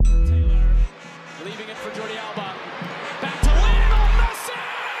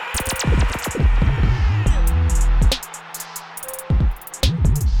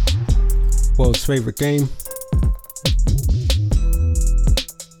everyone's favorite game.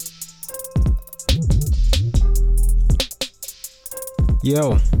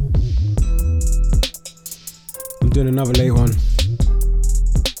 Yo, I'm doing another late one.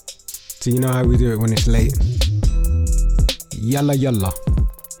 So you know how we do it when it's late. Yalla yalla.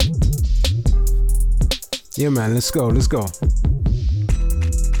 Yeah man, let's go.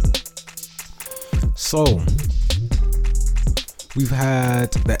 So, we've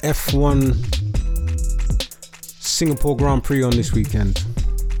had the F1 Singapore Grand Prix on this weekend.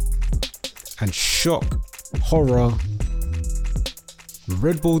 And shock, horror,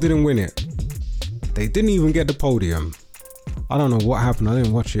 Red Bull didn't win it. They didn't even get the podium. I don't know what happened, I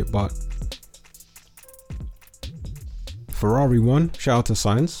didn't watch it, but Ferrari won, shout out to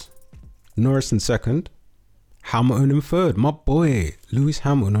Sainz. Norris in second. Hamilton in third. My boy, Lewis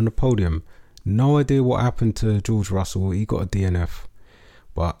Hamilton on the podium. No idea what happened to George Russell. He got a DNF.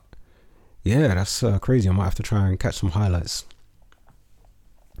 But yeah, that's crazy. I might have to try and catch some highlights.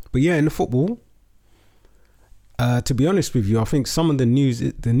 But yeah, in the football, to be honest with you, I think some of the news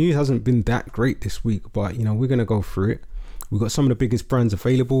hasn't been that great this week. But, you know, we're going to go through it. We've got some of the biggest brands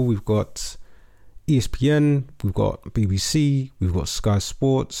available. We've got ESPN, we've got BBC, we've got Sky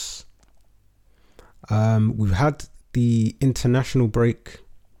Sports. We've had the international break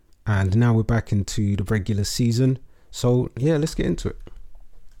and now we're back into the regular season. So yeah, let's get into it.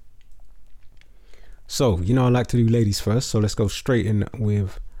 So, you know, I like to do ladies first. So let's go straight in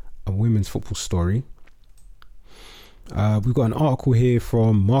with a women's football story. We've got an article here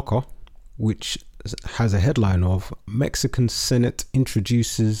from Marca, which has a headline of Mexican Senate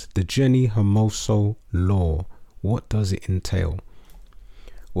introduces the Jenny Hermoso law. What does it entail?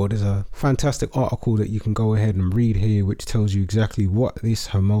 Well, there's a fantastic article that you can go ahead and read here, which tells you exactly what this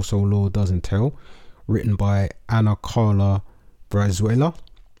Hermoso law does entail, written by Ana Carla Brazuela.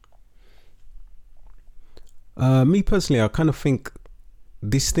 Me personally, I kind of think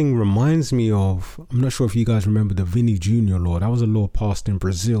this thing reminds me of, I'm not sure if you guys remember the Vini Jr. law. That was a law passed in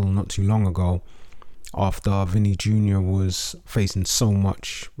Brazil not too long ago, after Vini Jr. was facing so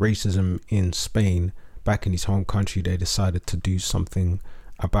much racism in Spain. Back in his home country, they decided to do something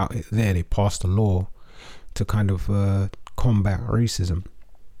about it there. They passed a law to kind of combat racism.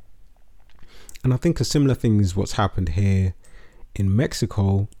 And I think a similar thing is what's happened here in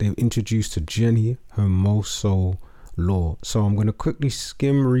Mexico. They've introduced a Jenny Hermoso law. So I'm going to quickly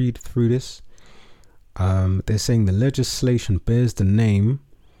skim read through this. They're saying the legislation bears the name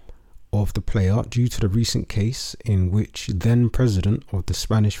of the player due to the recent case in which then president of the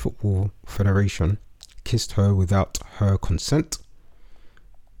Spanish Football Federation kissed her without her consent.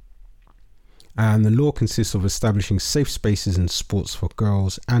 And the law consists of establishing safe spaces in sports for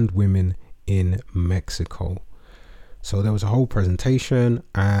girls and women in Mexico. So there was a whole presentation,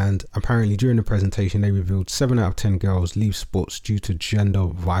 and apparently during the presentation they revealed 7 out of 10 girls leave sports due to gender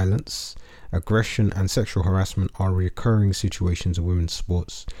violence. Aggression and sexual harassment are recurring situations in women's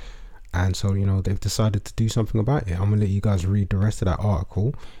sports. And so, you know, they've decided to do something about it. I'm going to let you guys read the rest of that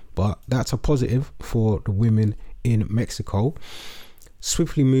article. But that's a positive for the women in Mexico.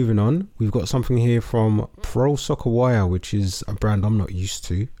 Swiftly moving on, we've got something here from Pro Soccer Wire, which is a brand I'm not used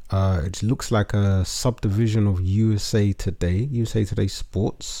to. It looks like a subdivision of USA Today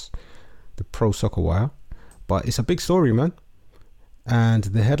Sports, the Pro Soccer Wire. But it's a big story, man. And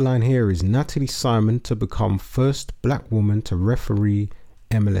the headline here is Natalie Simon to become first black woman to referee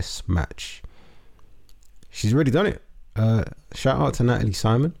MLS match. She's already done it. Shout out to Natalie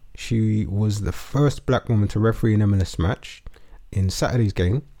Simon. She was the first black woman to referee an MLS match in Saturday's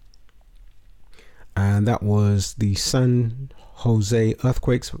game, and that was the San Jose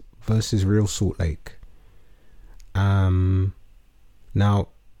Earthquakes versus Real Salt Lake. Now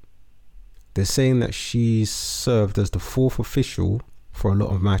they're saying that she's served as the 4th official for a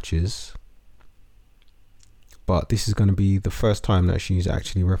lot of matches, but this is going to be the first time that she's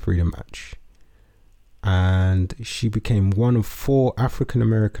actually refereed a match. And she became one of 4 African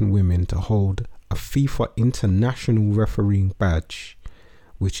American women to hold a FIFA International Refereeing Badge,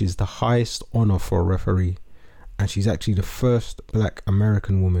 which is the highest honor for a referee. And she's actually the first black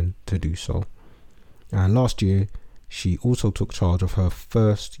American woman to do so. And last year, she also took charge of her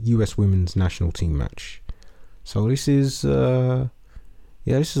first US women's national team match. So this is, this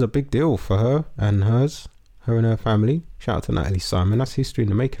is a big deal for her and her and her family. Shout out to Natalie Simon. That's history in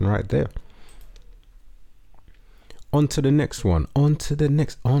the making right there. On to the next one.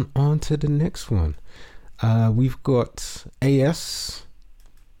 We've got AS.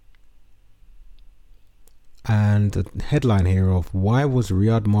 And the headline here of why was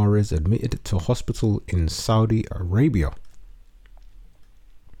Riyad Mahrez admitted to hospital in Saudi Arabia?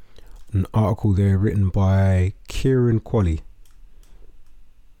 an article there written by Kieran Qualley.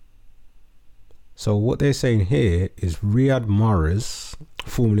 So what they're saying here is Riyad Mahrez,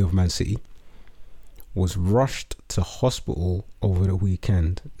 formerly of Man City, was rushed to hospital over the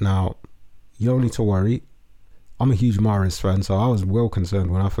weekend. Now, you don't need to worry. I'm a huge Mahrez fan, so I was well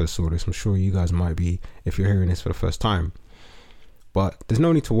concerned when I first saw this. I'm sure you guys might be if you're hearing this for the first time. But there's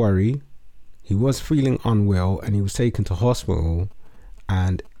no need to worry. He was feeling unwell and he was taken to hospital,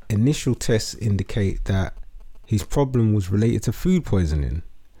 and initial tests indicate that his problem was related to food poisoning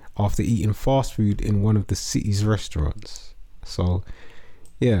after eating fast food in one of the city's restaurants. So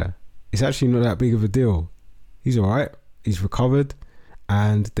yeah, it's actually not that big of a deal. He's alright, he's recovered,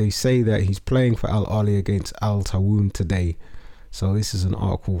 and they say that he's playing for Al Ahly against Al Tawoun today. So this is an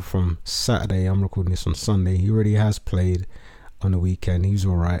article from Saturday. I'm recording this on Sunday. He already has played on the weekend. He's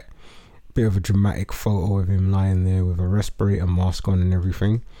alright. Bit of a dramatic photo of him lying there with a respirator mask on and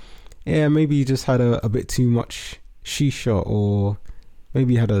everything. Yeah, maybe he just had a bit too much shisha, or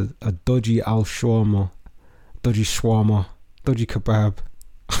maybe he had a dodgy shawarma, dodgy kebab.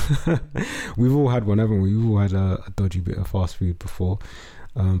 We've all had one, haven't we? We've all had a dodgy bit of fast food before.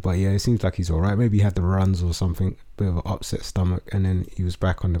 But yeah, it seems like he's alright. Maybe he had the runs or something, bit of an upset stomach, and then he was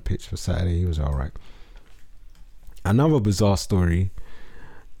back on the pitch for Saturday. He was alright. Another bizarre story.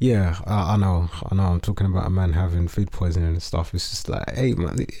 Yeah, I know. I'm talking about a man having food poisoning and stuff. It's just like, hey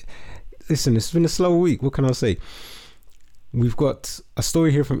man, listen, it's been a slow week. What can I say? We've got a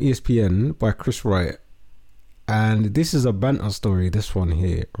story here from ESPN by Chris Wright, and this is a banter story, this one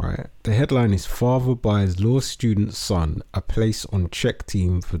here, right? The headline is "Father buys law student son a place on Czech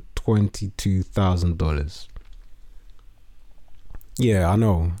team for $22,000. Yeah, I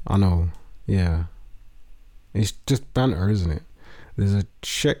know. Yeah. It's just banter, isn't it? There's a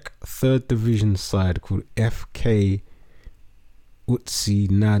Czech third division side called FK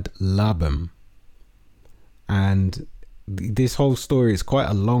Utsi Nad Labem, and this whole story is quite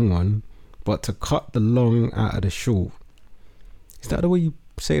a long one, but to cut the long out of the short, is that the way you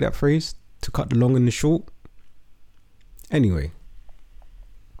say that phrase? To cut the long in the short? Anyway,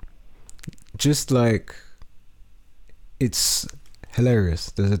 just like, it's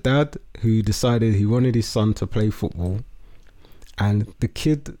hilarious. There's a dad who decided he wanted his son to play football, and the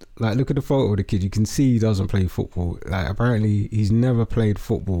kid, like, look at the photo of the kid, you can see he doesn't play football. Like, apparently he's never played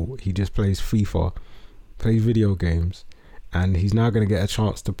football. He just plays FIFA, plays video games, and he's now going to get a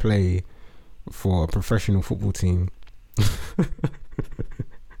chance to play for a professional football team.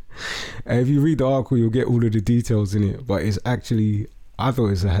 And if you read the article, you'll get all of the details in it, but it's actually, I thought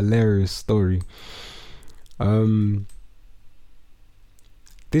it's a hilarious story. This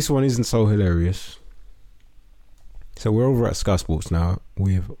one isn't so hilarious. So we're over at Sky Sports now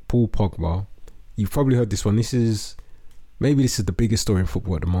with Paul Pogba. You've probably heard this one. This is the biggest story in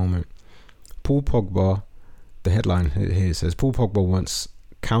football at the moment. Paul Pogba, the headline here says, Paul Pogba wants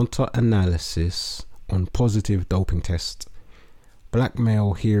counter-analysis on positive doping test.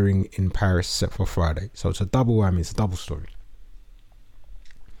 Blackmail hearing in Paris set for Friday. So it's a double whammy, it's a double story.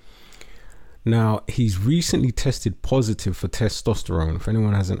 Now, he's recently tested positive for testosterone. If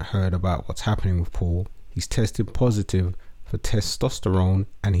anyone hasn't heard about what's happening with Paul, he's tested positive for testosterone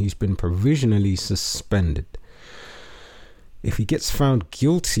and he's been provisionally suspended. If he gets found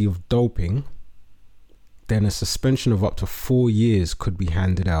guilty of doping, then a suspension of up to 4 years could be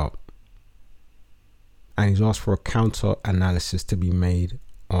handed out. And he's asked for a counter analysis to be made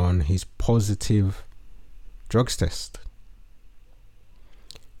on his positive drugs test.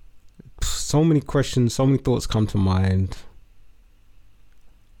 So many questions, so many thoughts come to mind.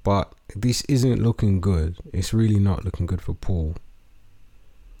 But this isn't looking good. It's really not looking good for Paul.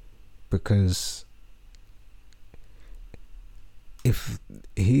 Because if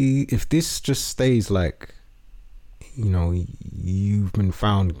this just stays like, you know, you've been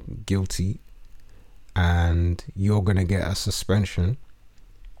found guilty and you're going to get a suspension,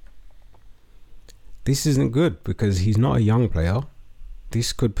 this isn't good, because he's not a young player.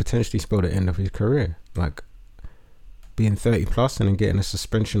 This could potentially spell the end of his career. Like, being 30 plus and then getting a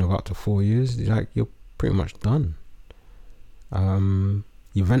suspension of up to 4 years, like, you're pretty much done.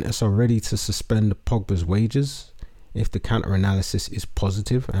 Juventus are ready to suspend Pogba's wages if the counter-analysis is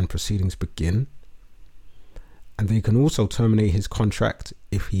positive and proceedings begin. And they can also terminate his contract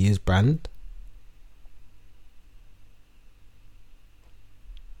if he is banned.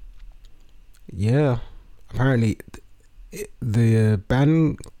 Yeah, apparently the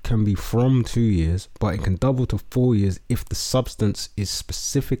ban can be from 2 years, but it can double to 4 years if the substance is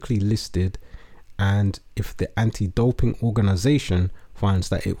specifically listed and if the anti-doping organization finds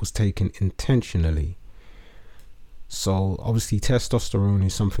that it was taken intentionally. So obviously testosterone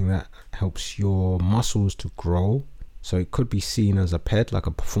is something that helps your muscles to grow. So it could be seen as a PED, like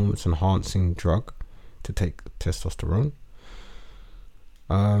a performance enhancing drug, to take testosterone.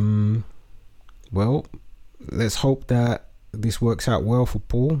 Well, let's hope that this works out well for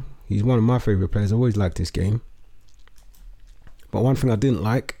Paul. He's one of my favorite players. I always liked this game. But one thing I didn't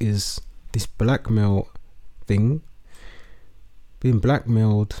like is this blackmail thing. Being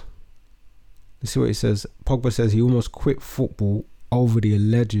blackmailed. Let's see what it says. Pogba says he almost quit football over the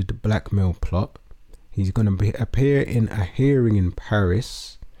alleged blackmail plot. He's going to appear in a hearing in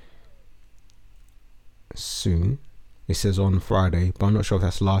Paris soon. It says on Friday, but I'm not sure if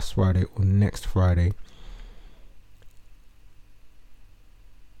that's last Friday or next Friday.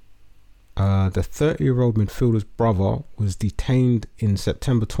 The 30-year-old midfielder's brother was detained in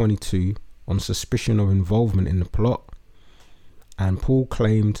September 22 on suspicion of involvement in the plot, and Paul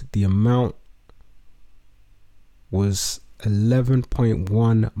claimed the amount was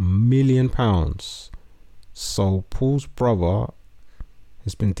 £11.1 million. So Paul's brother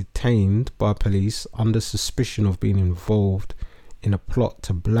has been detained by police under suspicion of being involved in a plot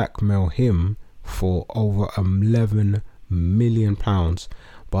to blackmail him for over £11 million.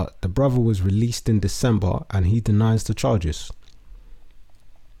 But the brother was released in December and he denies the charges.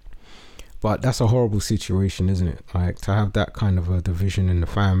 But that's a horrible situation, isn't it? Like, to have that kind of a division in the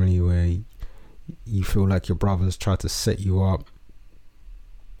family where you feel like your brothers tried to set you up.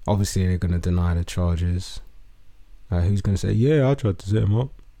 Obviously they're going to deny the charges. Who's going to say, yeah, I tried to set him up?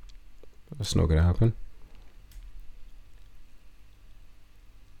 That's not going to happen.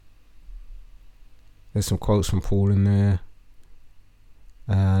 There's some quotes from Paul in there.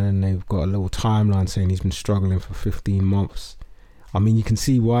 And then they've got a little timeline saying he's been struggling for 15 months. I mean, you can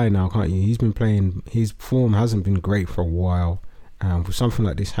see why now, can't you? He's been playing, his form hasn't been great for a while. And with something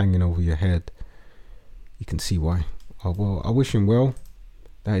like this hanging over your head, you can see why. Well, I wish him well.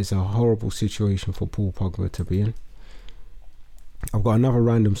 That is a horrible situation for Paul Pogba to be in. I've got another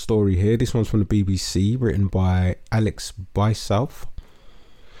random story here. This one's from the BBC, written by Alex Bysouth.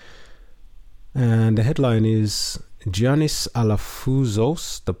 And the headline is Giannis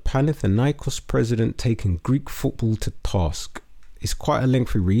Alafouzos, the Panathinaikos president, taking Greek football to task. It's quite a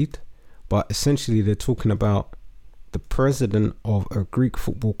lengthy read, but essentially they're talking about the president of a Greek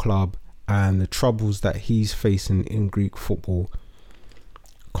football club and the troubles that he's facing in Greek football.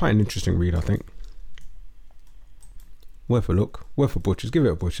 Quite an interesting read, I think. Worth a look, worth a butchers, give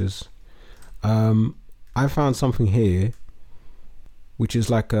it a butchers. I found something here which is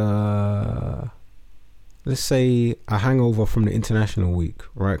like a, let's say, a hangover from the international week,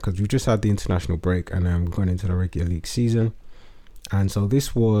 right? Because we've just had the international break and then we're going into the regular league season. And so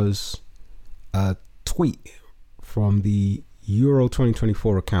this was a tweet from the Euro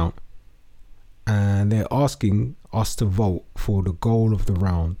 2024 account, and they're asking us to vote for the goal of the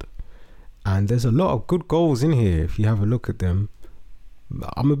round. And there's a lot of good goals in here if you have a look at them.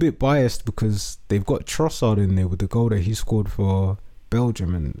 I'm a bit biased because they've got Trossard in there with the goal that he scored for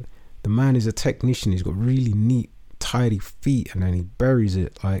Belgium, and the man is a technician. He's got really neat, tidy feet, and then he buries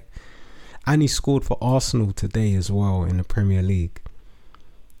it. And he scored for Arsenal today as well in the Premier League.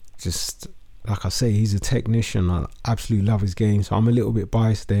 Just like I say, he's a technician. I absolutely love his game, so I'm a little bit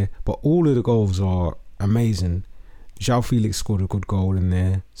biased there. But all of the goals are amazing. João Felix scored a good goal in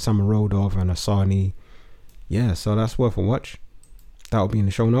there. Samarodov and Asani. Yeah, so that's worth a watch. That'll be in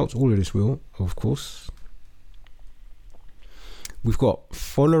the show notes. All of this will, of course. We've got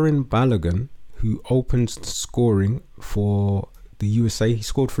Folarin Balogun, who opens scoring for the USA. He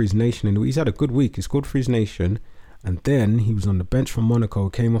scored for his nation, and he's had a good week. He scored for his nation, and then he was on the bench for Monaco,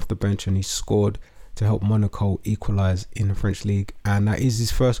 came off the bench, and he scored to help Monaco equalise in the French league. And that is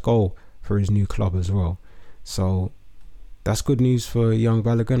his first goal for his new club as well. So that's good news for young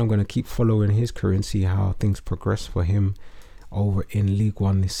Balogun. I'm going to keep following his career and see how things progress for him over in League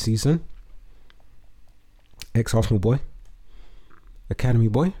One this season. Ex-Arsenal boy. Academy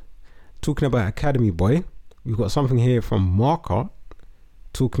boy. Talking about Academy boy, we've got something here from Marca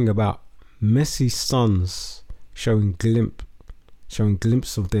talking about Messi's sons showing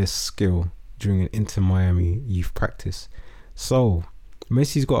glimpse of their skill during an Inter Miami youth practice. So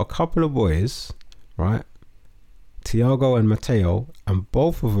Messi's got a couple of boys, right? Thiago and Mateo, and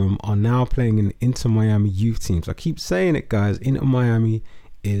both of them are now playing in Inter Miami youth teams. I keep saying it, guys. Inter Miami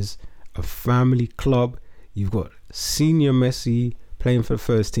is a family club. You've got senior Messi playing for the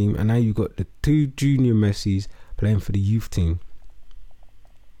first team, and now you've got the two junior Messis playing for the youth team.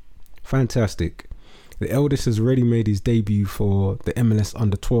 Fantastic. The eldest has already made his debut for the MLS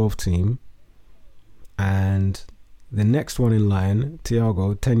under-12 team, and the next one in line,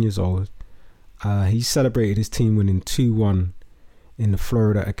 Thiago, 10 years old, He celebrated his team winning 2-1 in the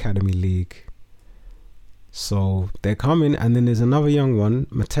Florida Academy League. So they're coming. And then there's another young one,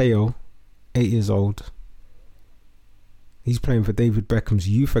 Mateo, 8 years old. He's playing for David Beckham's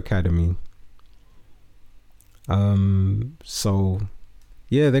Youth Academy. So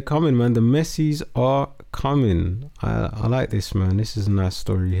yeah, they're coming, man. The Messis are coming. I like this, man. This is a nice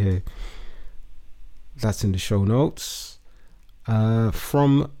story here. That's in the show notes.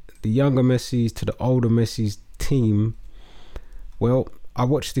 From the younger Messis to the older Messis team. Well, I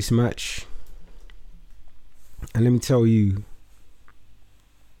watched this match, and let me tell you,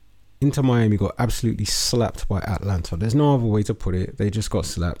 Inter Miami got absolutely slapped by Atlanta. There's no other way to put it. They just got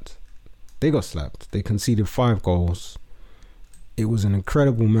slapped. They got slapped. They conceded 5 goals. It was an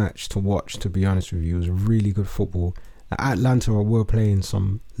incredible match to watch, to be honest with you. It was really good football. Atlanta were playing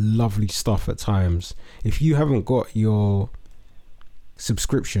some lovely stuff at times. If you haven't got your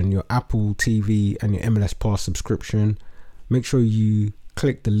subscription, your Apple TV and your MLS Pass subscription, make sure you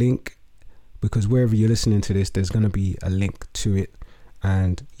click the link, because wherever you're listening to this, there's going to be a link to it,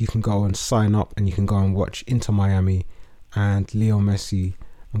 and you can go and sign up, and you can go and watch Inter Miami and Leo Messi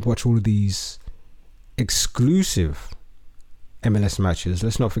and watch all of these exclusive MLS matches.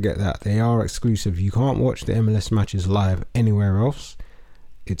 Let's not forget that they are exclusive. You can't watch the MLS matches live anywhere else.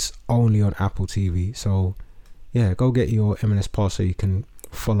 It's only on Apple TV. So yeah, go get your MLS Pass so you can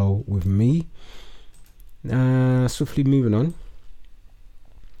follow with me. Swiftly moving on.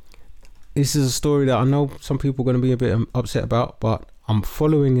 This is a story that I know some people are going to be a bit upset about, but I'm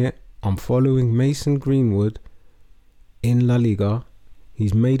following it. I'm following Mason Greenwood in La Liga.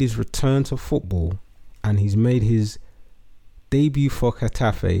 He's made his return to football, and he's made his debut for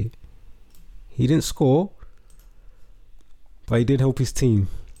Getafe. He didn't score, but he did help his team.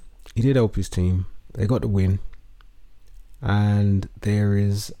 They got the win. And there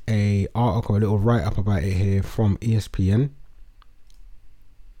is a article, a little write-up about it here from ESPN.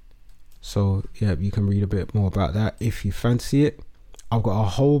 So yeah, you can read a bit more about that if you fancy it. I've got a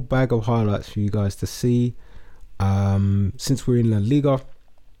whole bag of highlights for you guys to see. Since we're in La Liga,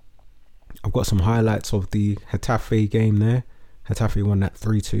 I've got some highlights of the Getafe game there. Getafe won that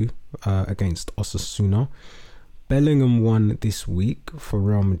 3-2 against Osasuna. Bellingham won this week for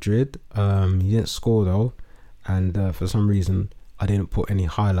Real Madrid. He didn't score though, and for some reason I didn't put any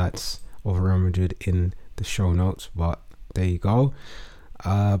highlights of Real Madrid in the show notes, but there you go.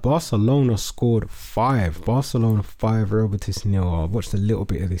 Barcelona scored 5. Barcelona 5, Real Betis 0. I watched a little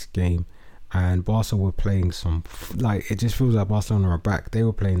bit of this game, and Barca were playing some, it just feels like Barcelona are back. They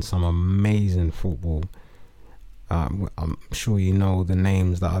were playing some amazing football. I'm sure you know the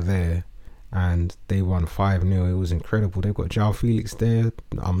names that are there, and they won 5-0. It was incredible. They've got João Felix there.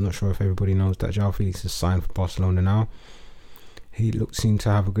 I'm not sure if everybody knows that João Felix is signed for Barcelona now. He seemed to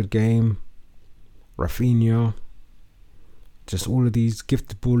have a good game. Rafinha, just all of these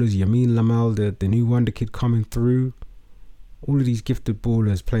gifted ballers. Yamin Lamal, the new wonder kid coming through. All of these gifted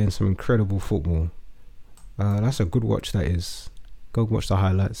ballers playing some incredible football. That's a good watch, that is. Go watch the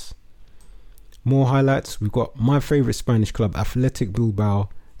highlights. More highlights. We've got my favourite Spanish club, Athletic Bilbao.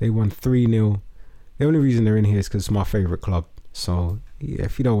 They won 3-0. The only reason they're in here is because it's my favourite club. So yeah,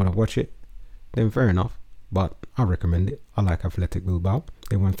 if you don't want to watch it, then fair enough. But I recommend it. I like Athletic Bilbao.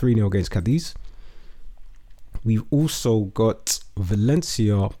 They won 3-0 against Cadiz. We've also got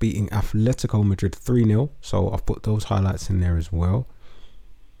Valencia beating Atletico Madrid 3-0. So I've put those highlights in there as well.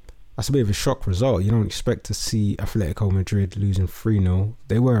 That's a bit of a shock result. You don't expect to see Atletico Madrid losing 3-0.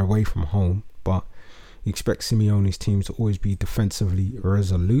 They were away from home, but you expect Simeone's teams to always be defensively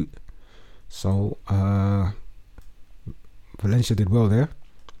resolute. So Valencia did well there.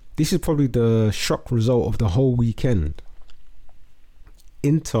 This is probably the shock result of the whole weekend.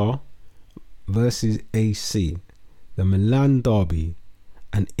 Inter versus AC, the Milan derby,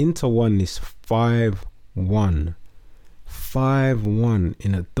 and Inter won this 5-1. 5-1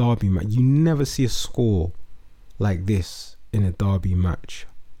 in a derby match. You never see a score like this in a derby match.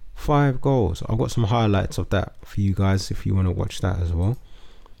 5 goals. I've got some highlights of that for you guys if you want to watch that as well.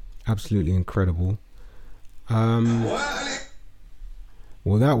 Absolutely incredible. Well,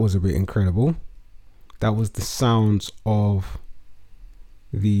 that was a bit incredible. That was the sounds of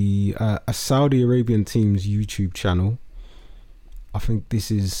the a Saudi Arabian team's YouTube channel. I think this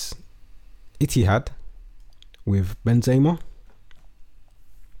is Etihad with Benzema.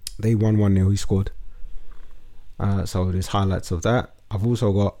 They won 1-0. He scored. So there's highlights of that. I've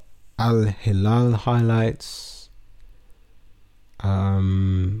also got Al Hilal highlights. What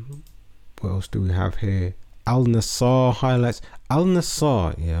else do we have here? Al Nassr highlights. Al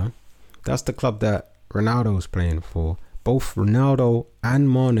Nassr, yeah, that's the club that Ronaldo was playing for both Ronaldo and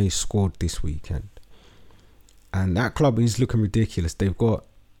Mane scored this weekend. And that club is looking ridiculous. They've got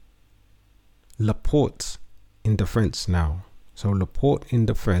Laporte in defence now. So Laporte in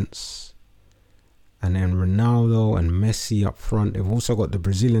defence, and then Ronaldo and Messi up front. They've also got the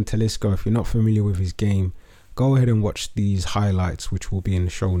Brazilian Talisca. If you're not familiar with his game, go ahead and watch these highlights, which will be in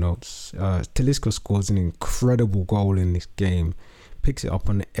the show notes. Talisca scores an incredible goal in this game. Picks it up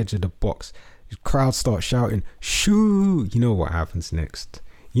on the edge of the box. The crowd starts shouting, "Shoo!" You know what happens next.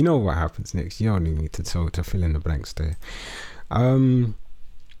 You don't need me to fill in the blanks there. Alan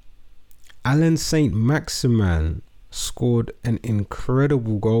Saint-Maximin scored an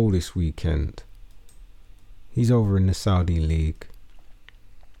incredible goal this weekend. He's over in the Saudi League.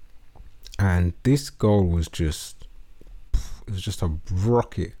 And this goal was just a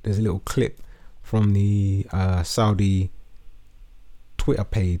rocket. There's a little clip from the Saudi Twitter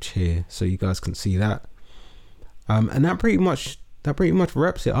page here, so you guys can see that. And that pretty much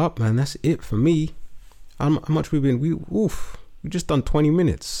wraps it up, man. That's it for me. How much we've been? We just done 20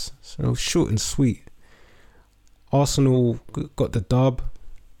 minutes, so short and sweet. Arsenal got the dub.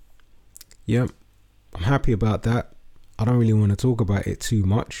 Yep, I'm happy about that. I don't really want to talk about it too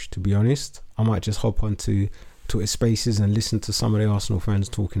much, to be honest. I might just hop onto Twitter Spaces and listen to some of the Arsenal fans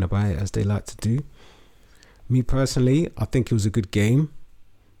talking about it, as they like to do. Me personally, I think it was a good game.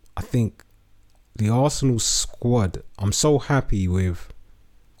 I think the Arsenal squad, I'm so happy with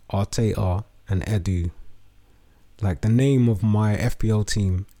Arteta and Edu. Like, the name of my FPL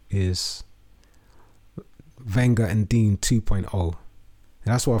team is Wenger and Dean 2.0.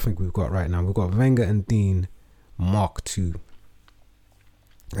 That's what I think we've got right now. We've got Wenger and Dean Mark 2.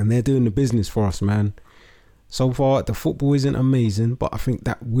 And they're doing the business for us, man. So far, the football isn't amazing, but I think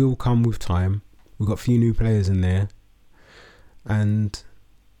that will come with time. We've got a few new players in there. And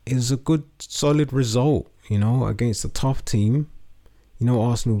it was a good, solid result, against a tough team.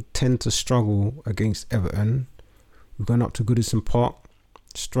 Arsenal tend to struggle against Everton. We've gone up to Goodison Park,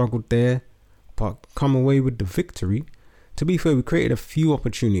 struggled there, but come away with the victory. To be fair, we created a few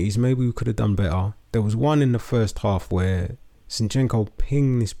opportunities. Maybe we could have done better. There was one in the first half where Zinchenko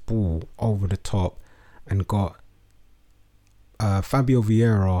pinged this ball over the top and got Fabio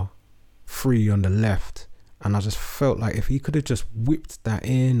Vieira free on the left. And I just felt like if he could have just whipped that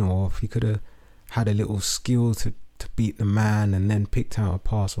in, or if he could have had a little skill to beat the man and then picked out a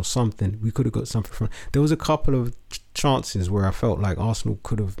pass or something, we could have got something from. There was a couple of chances where I felt like Arsenal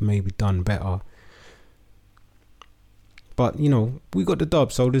could have maybe done better. But, we got the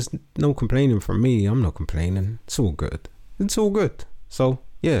dub, so there's no complaining from me. I'm not complaining. It's all good. So,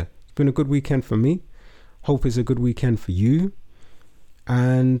 yeah, it's been a good weekend for me. Hope it's a good weekend for you.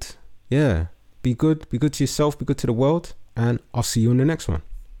 And, yeah, be good to yourself, be good to the world. And I'll see you in the next one.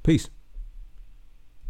 Peace.